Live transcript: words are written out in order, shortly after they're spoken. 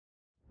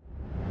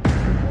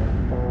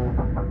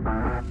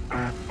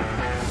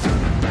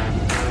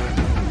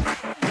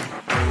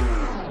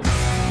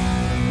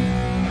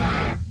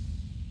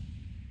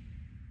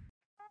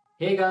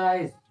Hey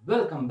guys,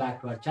 welcome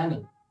back to our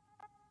channel.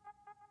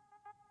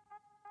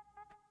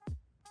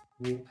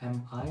 Who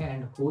am I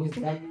and who is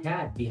that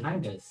cat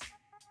behind us?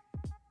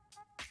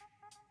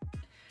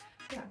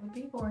 That would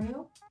be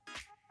Oreo.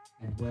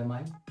 And who am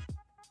I?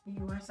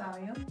 You are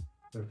Sayo.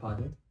 Her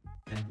father.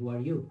 And who are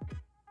you?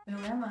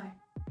 Who am I?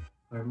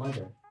 Her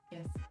mother.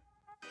 Yes.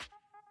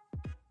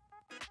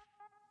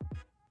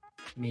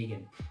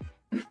 Megan.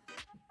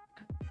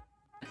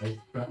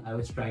 I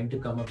was trying to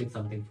come up with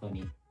something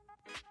funny.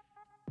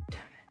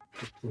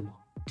 Damn it,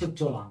 took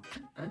too long.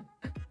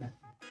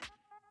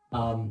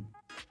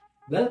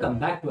 Welcome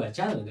back to our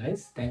channel,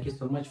 guys. Thank you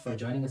so much for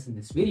joining us in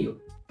this video.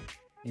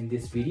 In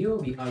this video,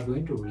 we are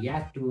going to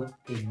react to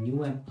a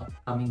new and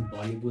upcoming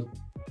Bollywood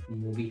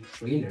movie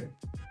trailer.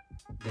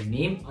 The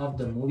name of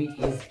the movie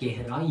is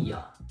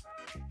Gehraiyaan.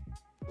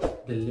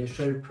 The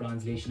literal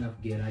translation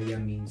of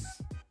Gehraiyaan means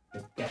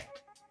the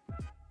depth.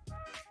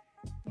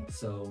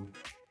 So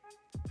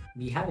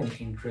we have an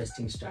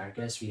interesting star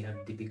cast. We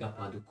have Deepika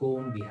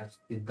Padukone, we have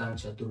Siddhant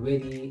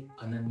Chaturvedi,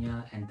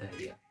 Ananya and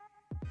Dhairya.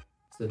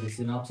 So the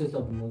synopsis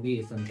of the movie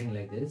is something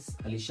like this.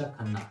 Alisha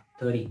Khanna,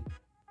 30,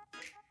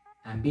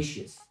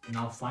 ambitious,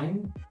 now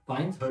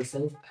finds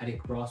herself at a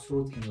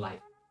crossroads in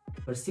life.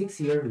 Her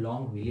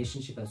 6-year-long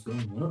relationship has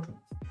grown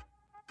monotonous.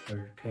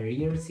 Her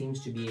career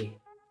seems to be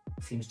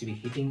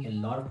hitting a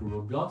lot of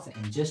roadblocks,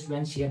 and just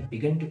when she had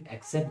begun to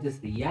accept this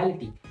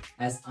reality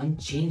as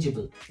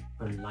unchangeable,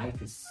 her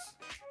life is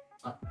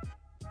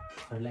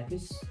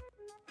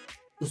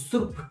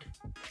usurped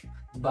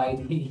by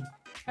the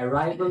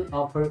arrival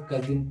of her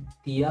cousin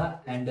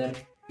Tia and her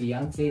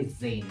fiancé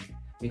Zain,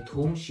 with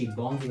whom she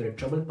bonds over a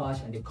troubled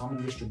past and a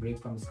common wish to break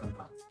from his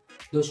confines.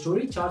 The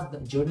story charts the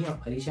journey of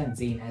Alisha and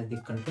Zain as they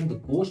confront the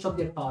ghost of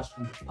their past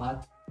and the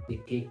path they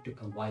take to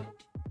avoid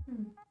it.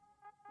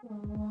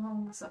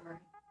 Long summary.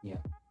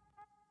 Yeah.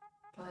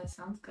 But it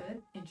sounds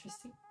good.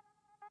 Interesting.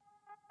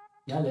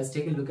 Yeah, let's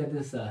take a look at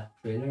this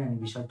trailer and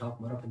we shall talk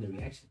more about the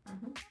reaction.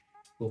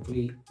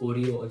 Hopefully,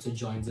 Oreo also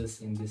joins us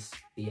in this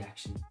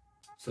reaction.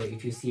 So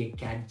if you see a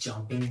cat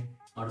jumping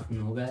out of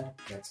nowhere,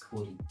 that's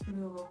Ori.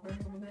 Move over a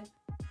little bit.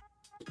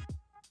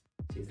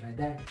 She's right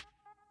there.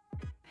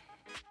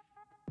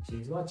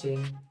 She's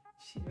watching.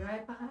 She's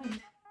right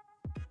behind.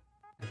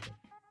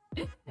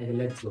 Okay,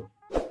 let's go.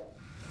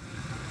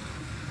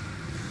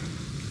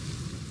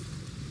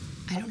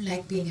 I don't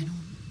like being at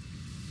home.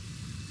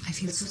 I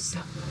feel so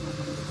stuck.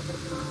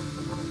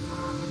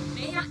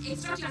 मैं यहाँ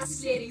extra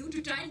classes ले रही हूँ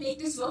to try and make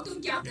this work.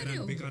 तुम क्या कर रहे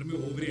हो? बेकार में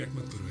ओवर रिएक्ट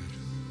मत करो यार.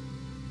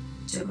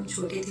 जब हम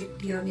छोटे थे,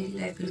 टिया मेरी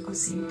लाइफ बिल्कुल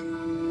सेम थी.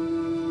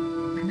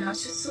 And now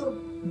it's just so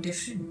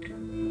different.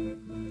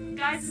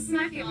 Guys, this is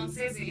my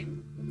fiancé Zain.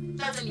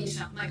 That's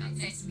Anisha. My guy.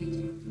 Nice to meet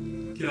you.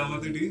 क्या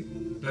बात है डी?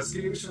 रस के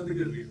लिए शादी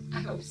कर रही हो?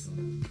 I hope so.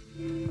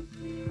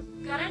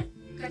 Karan,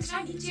 कचरा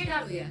नीचे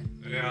डालो यार.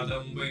 अरे आधा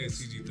मुंबई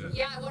ऐसी जीता है.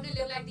 Yeah, I want to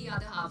live like the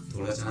other half.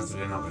 थोड़ा चांस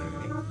लेना पड़ेगा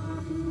नहीं?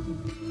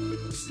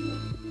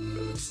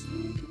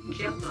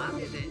 क्या बात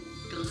है then?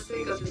 कहाँ से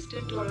एक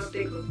असिस्टेंट और आप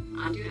देखो.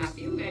 Aren't you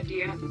happy you met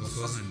Dear? Of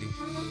course aunty.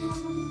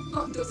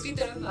 और दूसरी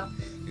तरफ आप.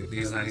 इतनी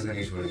आसानी से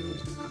नहीं छोड़ेगी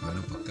मुझे.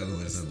 वरना पक्का तो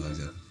मेरे साथ भाग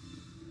जाता.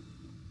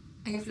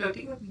 Are you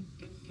flirting with me?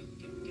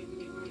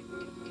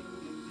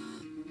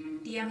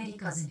 टिया मेरी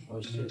cousin है.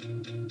 Oh shit.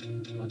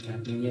 What's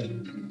happening here?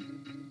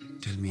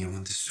 Tell me I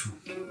want this too.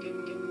 I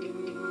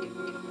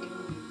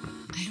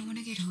don't want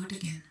to get hurt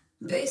again.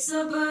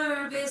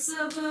 बेसबर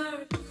बेसबर.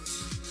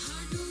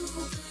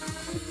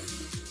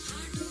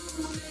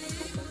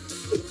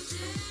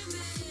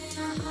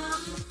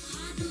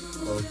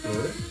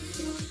 Okay.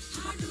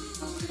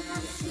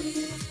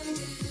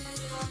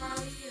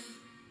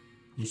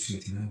 पूछ रही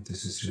थी ना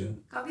this is real.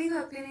 कभी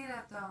घर पे नहीं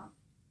रहता.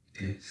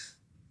 Yes.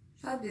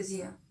 शायद busy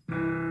है.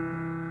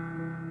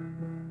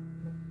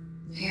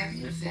 Are you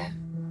having an affair?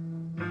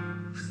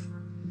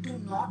 Do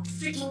not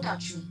freaking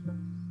touch me.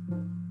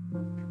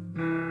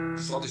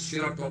 Saw the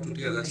shit out talk to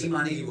Tia. That's it.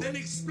 Then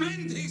explain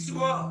things to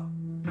her.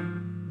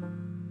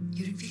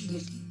 You didn't feel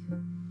guilty.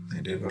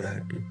 I did what I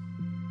had to.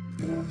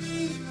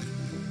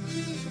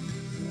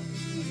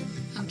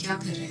 हम क्या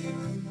कर रहे हैं?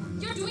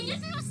 You're doing it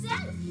for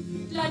yourself.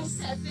 Bloody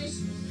selfish.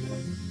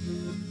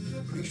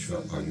 Pretty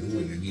sure are you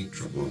in any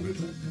trouble with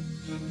her?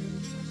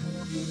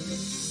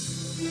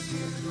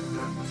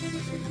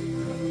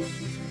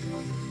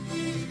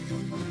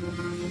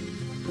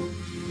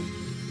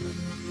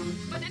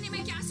 पता नहीं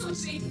मैं क्या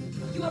सोच रही थी.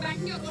 You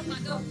abandoned your own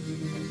mother.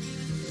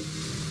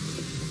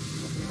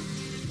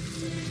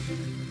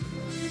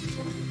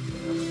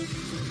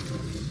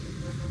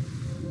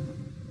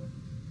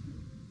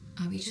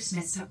 Are we just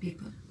messed up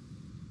people?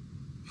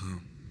 हाँ,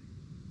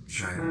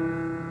 शायद.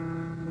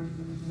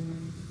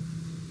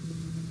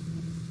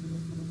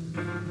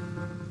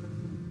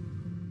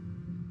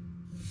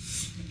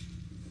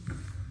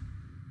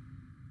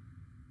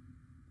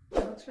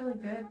 That looks really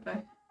good,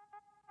 but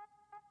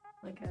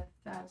like a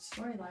sad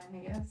storyline, I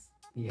guess.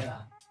 Yeah.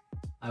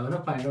 I want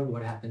to find out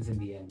what happens in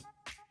the end.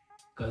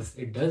 Because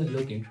it does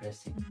look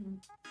interesting.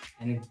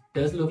 And it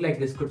does look like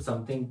this could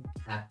something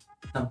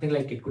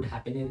like it could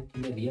happen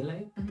in a real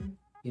life.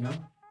 You know?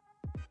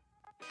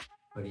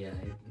 But yeah,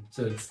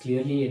 so it's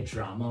clearly a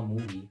drama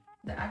movie.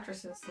 The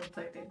actresses looked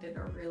like they did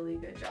a really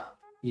good job.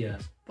 Yeah.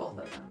 Both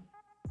of them.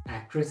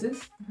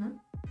 Actresses? Mhm.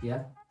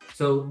 Yeah.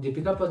 So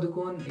Deepika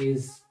Padukone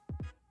is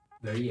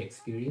very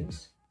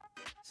experienced.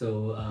 So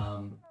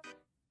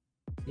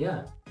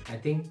yeah, I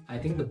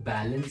think the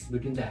balance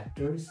between the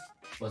actors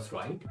was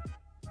right.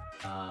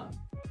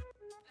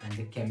 And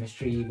the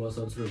chemistry was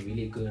also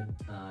really good.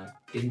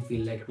 Didn't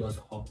feel like it was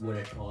awkward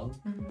at all.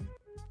 Mhm.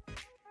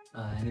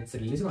 And it's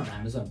releasing on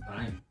Amazon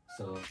Prime.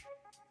 So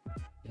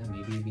yeah,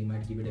 maybe we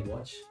might give it a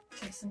watch.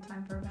 Just in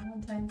time for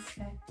Valentine's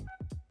Day.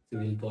 So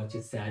we'll watch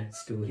a sad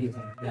story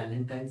on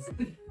Valentine's.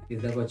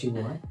 Is that what you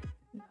want?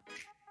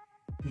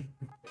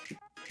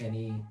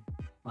 Any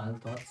final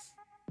thoughts?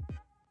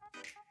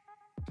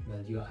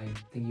 Well, I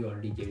think you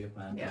already gave your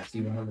final Yeah. thoughts.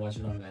 You want to watch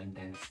it on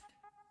Valentine's.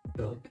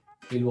 So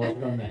we'll watch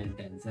it on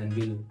Valentine's and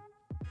we'll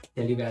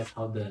tell you guys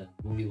how the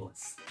movie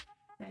was.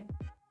 Okay.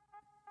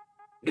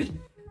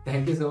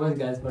 Thank you so much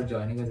guys for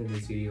joining us in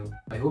this video.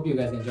 I hope you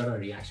guys enjoyed our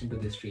reaction to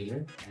this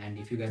trailer, and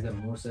if you guys have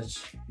more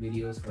such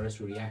videos for us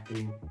to react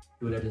to,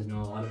 do let us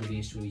know. All of the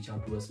ways to reach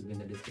out to us will be in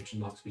the description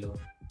box below,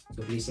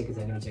 so please take a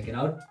second to check it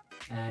out.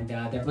 And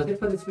that was it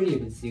for this video.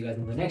 We'll see you guys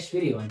in the next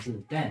video.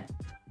 Until then,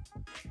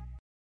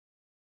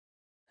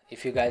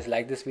 if you guys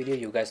like this video,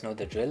 you guys know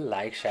the drill.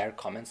 Like, share,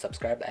 comment,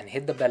 subscribe, and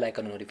hit the bell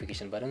icon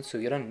notification button so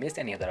you don't miss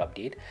any other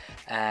update.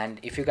 And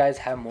if you guys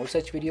have more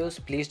such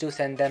videos, please do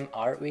send them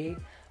our way.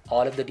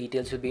 All of the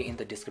details will be in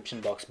the description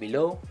box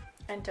below.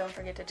 And don't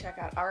forget to check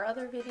out our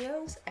other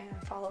videos and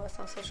follow us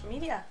on social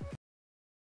media.